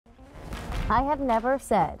I have never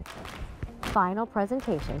said final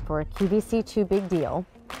presentation for a QVC 2 big deal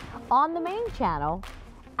on the main channel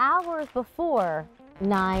hours before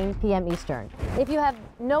 9 p.m. Eastern. If you have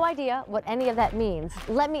no idea what any of that means,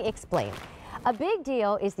 let me explain. A big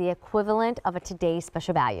deal is the equivalent of a today's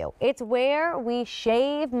special value. It's where we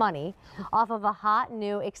shave money off of a hot,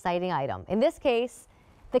 new, exciting item. In this case,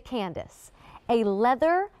 the Candace, a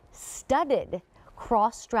leather studded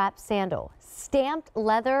cross-strap sandal, stamped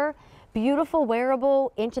leather, beautiful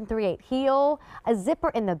wearable 1 3/8 heel, a zipper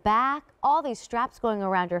in the back, all these straps going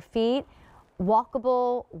around your feet,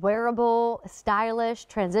 walkable, wearable, stylish,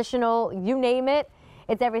 transitional, you name it.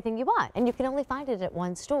 It's everything you want. And you can only find it at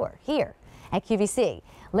one store, here at QVC.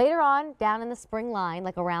 Later on, down in the spring line,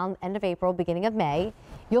 like around end of April, beginning of May,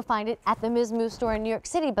 you'll find it at the Miz Mooz store in New York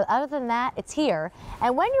City. But other than that, it's here.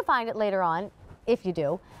 And when you find it later on, if you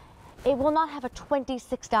do, it will not have a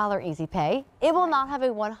 $26 easy pay. It will not have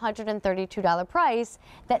a $132 price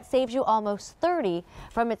that saves you almost $30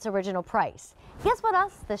 from its original price. Guess what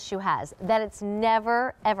else this shoe has that it's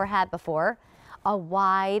never ever had before? A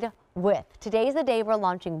wide width. Today's the day we're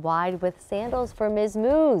launching wide width sandals for Miz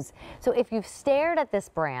Mooz. So if you've stared at this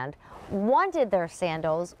brand, wanted their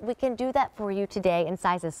sandals, we can do that for you today in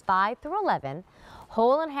sizes 5 through 11,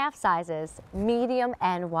 whole and half sizes, medium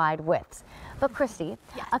and wide widths. But Christy,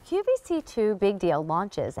 yes, a QVC 2 big deal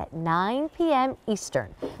launches at 9 p.m.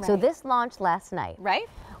 Eastern. Right. So this launched last night. Right.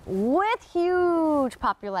 With huge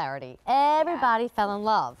popularity. Everybody fell in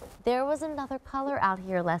love. There was another color out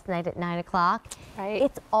here last night at 9 o'clock. Right.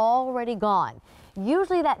 It's already gone.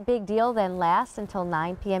 Usually that big deal then lasts until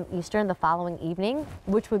 9 p.m. Eastern the following evening,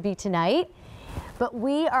 which would be tonight. But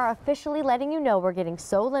we are officially letting you know we're getting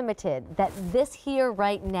so limited that this here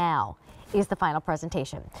right now is the final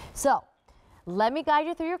presentation. So let me guide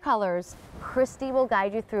you through your colors. Christy will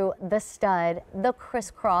guide you through the stud, the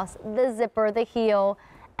crisscross, the zipper, the heel,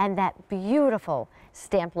 and that beautiful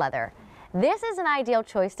stamped leather. This is an ideal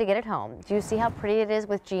choice to get at home. Do you see how pretty it is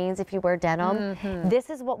with jeans if you wear denim? This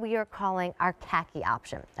is what we are calling our khaki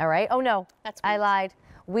option, all right? Oh no, that's I lied.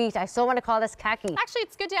 Wheat. I still want to call this khaki. Actually,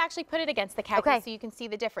 it's good to actually put it against the khaki so you can see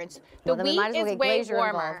the difference. The wheat is way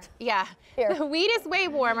warmer. Yeah, the wheat is way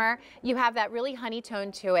warmer. You have that really honey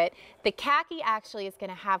tone to it. The khaki actually is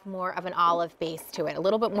going to have more of an olive base to it, a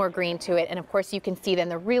little bit more green to it. And of course, you can see then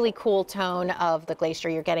the really cool tone of the glacier.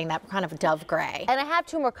 You're getting that kind of dove gray. And I have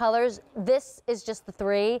 2 more colors. This is just the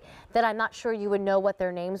 3 that I'm not sure you would know what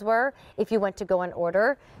their names were if you went to go in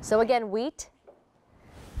order. So again, wheat,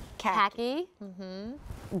 khaki,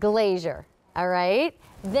 glacier, all right?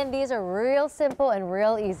 Then these are real simple and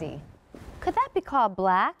real easy. Could that be called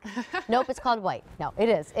black? Nope, it's called white. No, it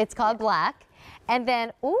is. It's called black. And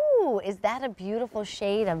then, ooh, is that a beautiful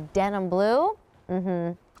shade of denim blue?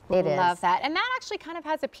 It is. Love that. And that actually kind of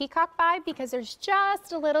has a peacock vibe because there's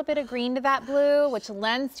just a little bit of green to that blue, which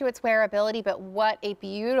lends to its wearability, but what a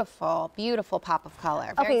beautiful, beautiful pop of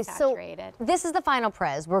color. Very saturated. So this is the final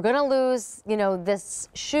prez. We're going to lose, you know, this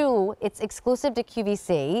shoe. It's exclusive to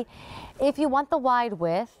QVC. If you want the wide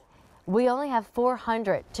width, we only have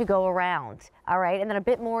 400 to go around, all right? And then a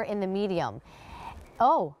bit more in the medium.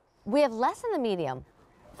 Oh, we have less in the medium.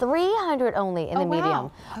 300 only in the medium.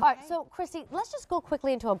 All right, so Christy, let's just go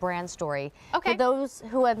quickly into a brand story for those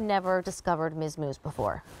who have never discovered Miz Mooz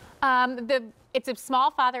before. It's a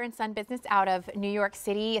small father and son business out of New York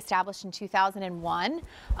City, established in 2001.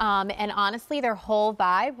 And honestly, their whole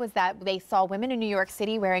vibe was that they saw women in New York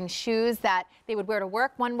City wearing shoes that they would wear to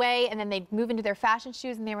work one way, and then they'd move into their fashion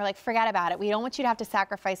shoes, and they were like, forget about it. We don't want you to have to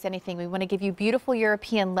sacrifice anything. We want to give you beautiful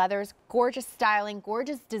European leathers, gorgeous styling,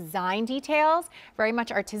 gorgeous design details, very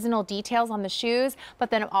much artisanal details on the shoes, but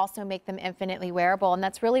then also make them infinitely wearable. And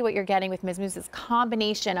that's really what you're getting with Miz Mooz, this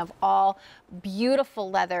combination of all beautiful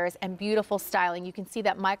leathers and beautiful styling. You can see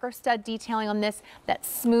that micro stud detailing on this, that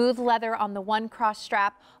smooth leather on the one cross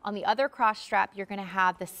strap. On the other cross strap, you're going to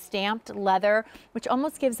have the stamped leather, which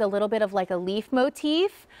almost gives a little bit of like a leaf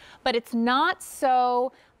motif, but it's not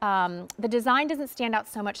so the design doesn't stand out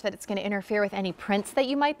so much that it's going to interfere with any prints that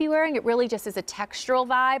you might be wearing. It really just is a textural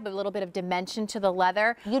vibe, a little bit of dimension to the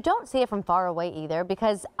leather. You don't see it from far away either,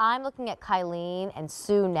 because I'm looking at Kylene and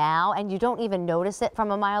Sue now, and you don't even notice it from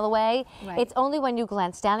a mile away. Right. It's only when you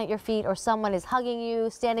glance down at your feet or someone is hugging you,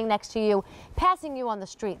 standing next to you, passing you on the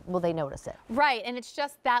street, will they notice it. Right, and it's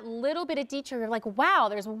just that little bit of detail. You're like, wow,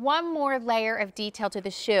 there's one more layer of detail to the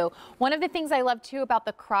shoe. One of the things I love too about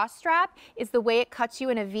the cross strap is the way it cuts you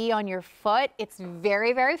in a V on your foot. It's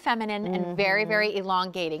very, very feminine and very, very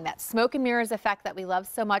elongating. That smoke and mirrors effect that we love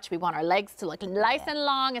so much. We want our legs to look nice and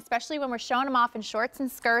long, especially when we're showing them off in shorts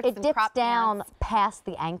and skirts and dips crop down pants. past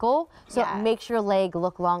the ankle, so it makes your leg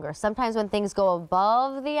look longer. Sometimes when things go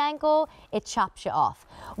above the ankle, it chops you off.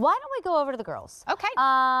 Why don't we go over to the girls? Okay.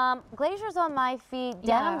 Glazier's on my feet,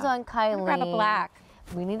 denim's on Kylie. Grab a black.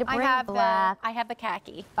 We need to bring black. I have the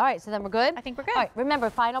khaki. All right, so then we're good? I think we're good. All right, remember,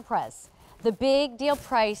 final press. The big deal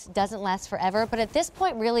price doesn't last forever, but at this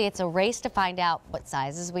point, really, it's a race to find out what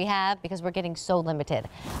sizes we have because we're getting so limited.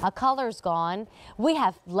 A color's gone. We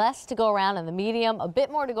have less to go around in the medium, a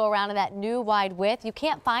bit more to go around in that new wide width. You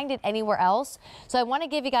can't find it anywhere else, so I want to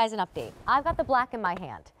give you guys an update. I've got the black in my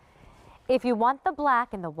hand. If you want the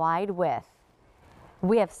black in the wide width,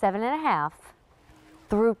 we have 7.5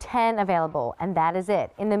 through 10 available, and that is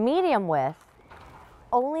it. In the medium width,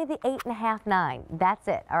 only the 8.5, 9. That's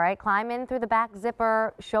it, all right? Climb in through the back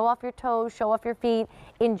zipper, show off your toes, show off your feet.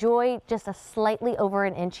 Enjoy just a slightly over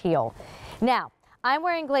an inch heel. Now, I'm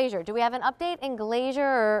wearing glazier. Do we have an update in glazier?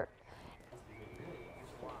 Or...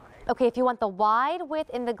 Okay, if you want the wide width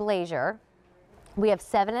in the glazier, we have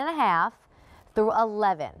 7.5 through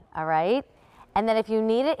 11, all right? And then if you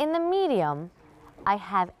need it in the medium, I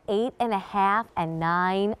have 8.5 and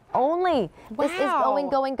 9 only. Wow. This is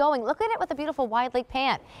going. Look at it with a beautiful wide leg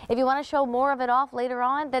pant. If you want to show more of it off later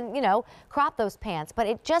on, then, you know, crop those pants. But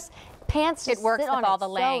it just, pants just works sit with on all it the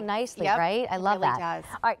length. so nicely, Yep. right? I love really that.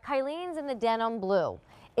 Does. All right, Kylene's in the denim blue.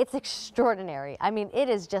 It's extraordinary. I mean, it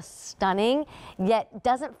is just stunning, yet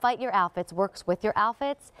doesn't fight your outfits, works with your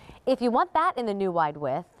outfits. If you want that in the new wide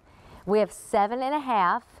width, we have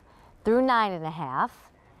 7.5 through 9.5.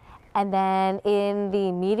 And then in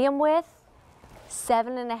the medium width,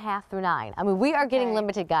 7.5 through 9. I mean, we are getting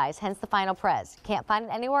limited, guys, hence the final press. Can't find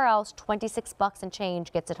it anywhere else. 26 bucks and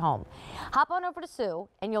change gets it home. Hop on over to Sue,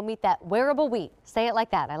 and you'll meet that wearable wheat. Say it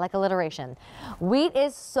like that. I like alliteration. Wheat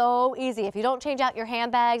is so easy. If you don't change out your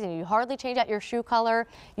handbags and you hardly change out your shoe color,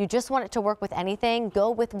 you just want it to work with anything,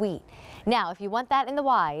 go with wheat. Now, if you want that in the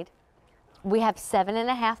wide, we have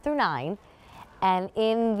 7.5 through 9. And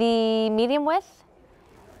in the medium width,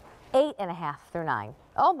 8.5 through 9.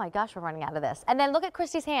 Oh my gosh, we're running out of this. And then look at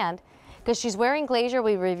Christy's hand, because she's wearing glazier.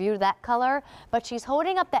 We reviewed that color, but she's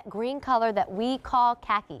holding up that green color that we call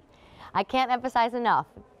khaki. I can't emphasize enough.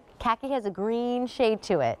 Khaki has a green shade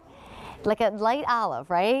to it, like a light olive,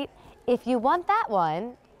 right? If you want that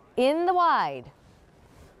one in the wide,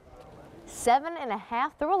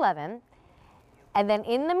 7.5 through 11, and then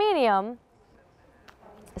in the medium,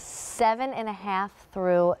 7.5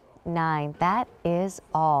 through 9. That is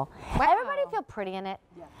all. Wow. Everybody feel pretty in it?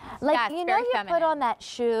 Yeah. Like, yes, you know, you feminine. put on that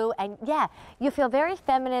shoe and yeah, you feel very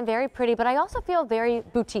feminine, very pretty, but I also feel very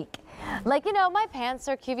boutique. Like, you know, my pants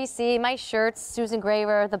are QVC, my shirt's Susan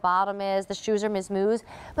Graver, the bottom is, the shoes are Miz Mooz,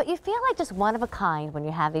 but you feel like just one of a kind when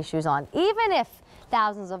you have these shoes on. Even if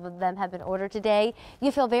thousands of them have been ordered today,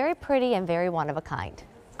 you feel very pretty and very one of a kind.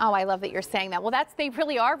 Oh, I love that you're saying that. Well, they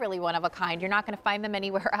really are really one of a kind. You're not going to find them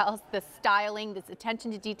anywhere else. The styling, this attention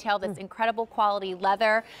to detail, this incredible quality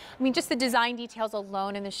leather. I mean, just the design details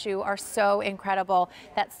alone in the shoe are so incredible.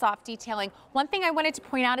 That soft detailing. One thing I wanted to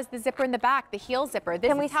point out is the zipper in the back, the heel zipper.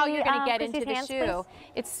 This is how you're going to get into the hands, shoe.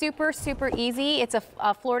 Please? It's super, super easy. It's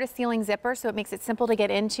a floor-to-ceiling zipper, so it makes it simple to get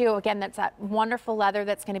into. Again, that's that wonderful leather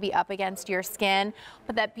that's going to be up against your skin.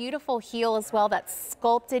 But that beautiful heel as well, that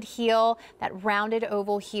sculpted heel, that rounded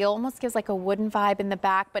oval heel, almost gives like a wooden vibe in the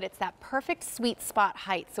back, but it's that perfect sweet spot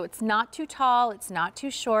height. So it's not too tall, it's not too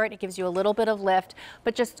short, it gives you a little bit of lift,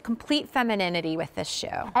 but just complete femininity with this shoe.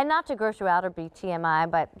 And not to gross you out or be TMI,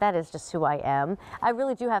 but that is just who I am. I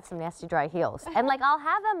really do have some nasty dry heels. And like, I'll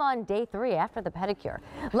have them on day 3 after the pedicure.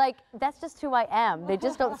 Like, that's just who I am. They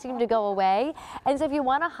just don't seem to go away. And so if you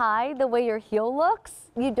want to hide the way your heel looks,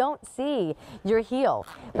 you don't see your heel,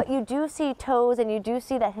 but you do see toes and you do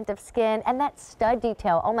see that hint of skin and that stud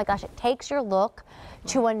detail. Oh my gosh, it takes your look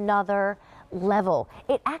to another level.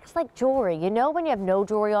 It acts like jewelry. You know, when you have no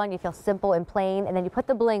jewelry on, you feel simple and plain, and then you put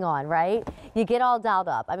the bling on, right? You get all dialed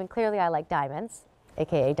up. I mean, clearly I like diamonds,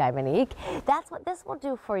 aka Diamonique. That's what this will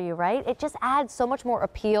do for you, right? It just adds so much more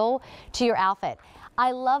appeal to your outfit.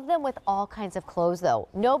 I love them with all kinds of clothes though.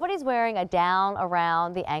 Nobody's wearing a down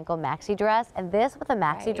around the ankle maxi dress, and this with a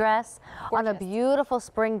maxi dress on a beautiful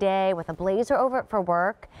spring day with a blazer over it for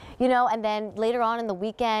work, you know, and then later on in the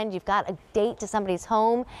weekend you've got a date to somebody's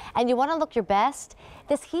home and you want to look your best.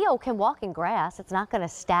 this heel can walk in grass. It's not going to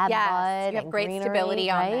stab mud you have and great greenery,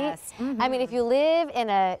 stability on right? this. I mean, if you live in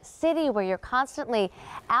a city where you're constantly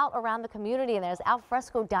out around the community and there's al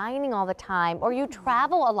fresco dining all the time, or you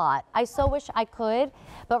travel a lot. I so wish I could,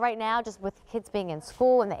 but right now, just with kids being in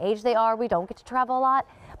school and the age they are, we don't get to travel a lot.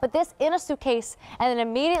 But this in a suitcase, and then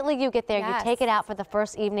immediately you get there, you take it out for the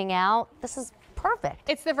first evening out. This is perfect.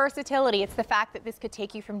 It's the versatility. It's the fact that this could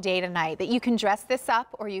take you from day to night, that you can dress this up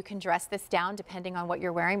or you can dress this down depending on what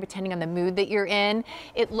you're wearing, depending on the mood that you're in.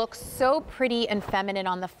 It looks so pretty and feminine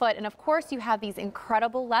on the foot. And of course you have these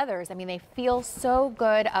incredible leathers. I mean, they feel so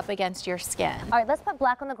good up against your skin. All right, let's put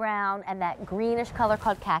black on the ground and that greenish color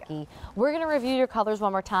called khaki. We're gonna review your colors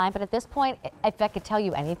one more time, but at this point, if I could tell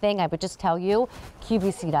you anything, I would just tell you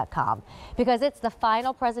QVC.com, because it's the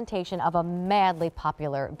final presentation of a madly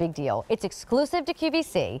popular big deal. It's exclusive to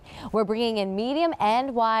QVC. We're bringing in medium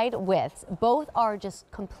and wide widths. Both are just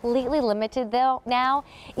completely limited though now.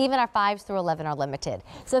 Even our 5s through 11 are limited.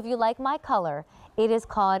 So if you like my color, it is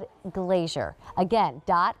called Glacier. Again,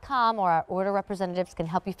 .com or our order representatives can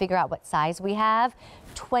help you figure out what size we have.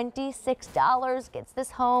 $26 gets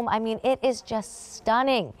this home. I mean, it is just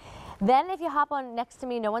stunning. Then if you hop on next to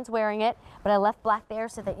me, no one's wearing it, but I left black there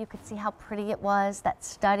so that you could see how pretty it was, that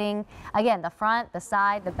studding. Again, the front, the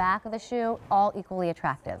side, the back of the shoe, all equally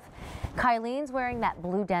attractive. Kylene's wearing that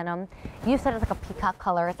blue denim. You said it's like a peacock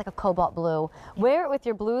color, it's like a cobalt blue. Wear it with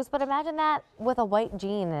your blues, but imagine that with a white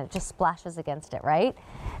jean and it just splashes against it, right?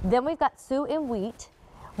 Then we've got Sue in wheat.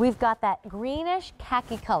 We've got that greenish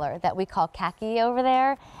khaki color that we call khaki over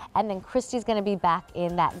there. And then Christy's gonna be back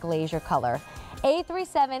in that glacier color.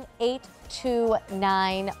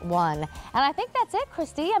 837-8291. And I think that's it,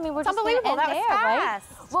 Christy. I mean, we're just gonna end there, right?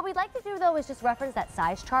 What we'd like to do though is just reference that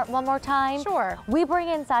size chart one more time. Sure. We bring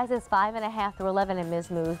in sizes 5.5 through 11 in Miz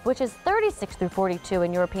Mooz, which is 36 through 42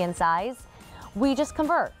 in European size. We just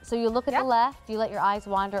convert. So you look at the left, you let your eyes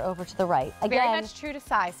wander over to the right. Again, very much true to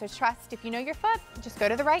size. So trust, if you know your foot, just go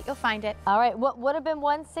to the right, you'll find it. All right, what would have been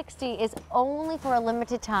 $160 is only for a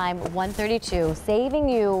limited time $132, saving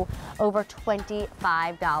you over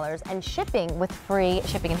 $25 and shipping with free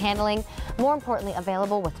shipping and handling. More importantly,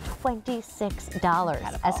 available with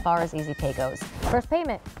 $26 as far as Easy Pay goes. First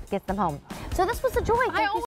payment gets them home. So this was a joy. Thank you